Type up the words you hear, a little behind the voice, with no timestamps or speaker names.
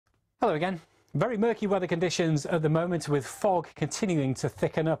Hello again. Very murky weather conditions at the moment, with fog continuing to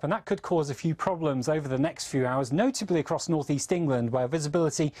thicken up, and that could cause a few problems over the next few hours, notably across northeast England, where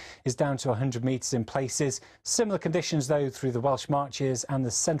visibility is down to 100 metres in places. Similar conditions though through the Welsh Marches and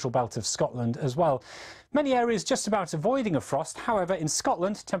the central belt of Scotland as well. Many areas just about avoiding a frost. However, in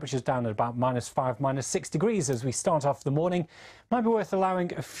Scotland, temperatures down at about -5, -6 degrees as we start off the morning. Might be worth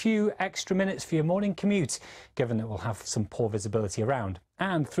allowing a few extra minutes for your morning commute, given that we'll have some poor visibility around.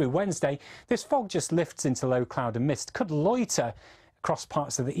 And through Wednesday, this fog just lifts into low cloud and mist. Could loiter across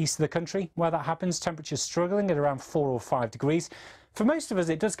parts of the east of the country. Where that happens, temperatures struggling at around 4 or 5 degrees. For most of us,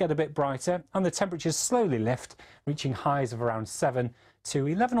 it does get a bit brighter, and the temperatures slowly lift, reaching highs of around 7 to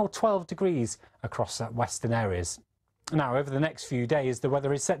 11 or 12 degrees across western areas. Now, over the next few days, the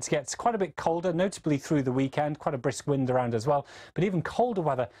weather is set to get quite a bit colder, notably through the weekend. Quite a brisk wind around as well, but even colder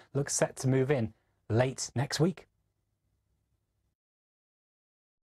weather looks set to move in late next week.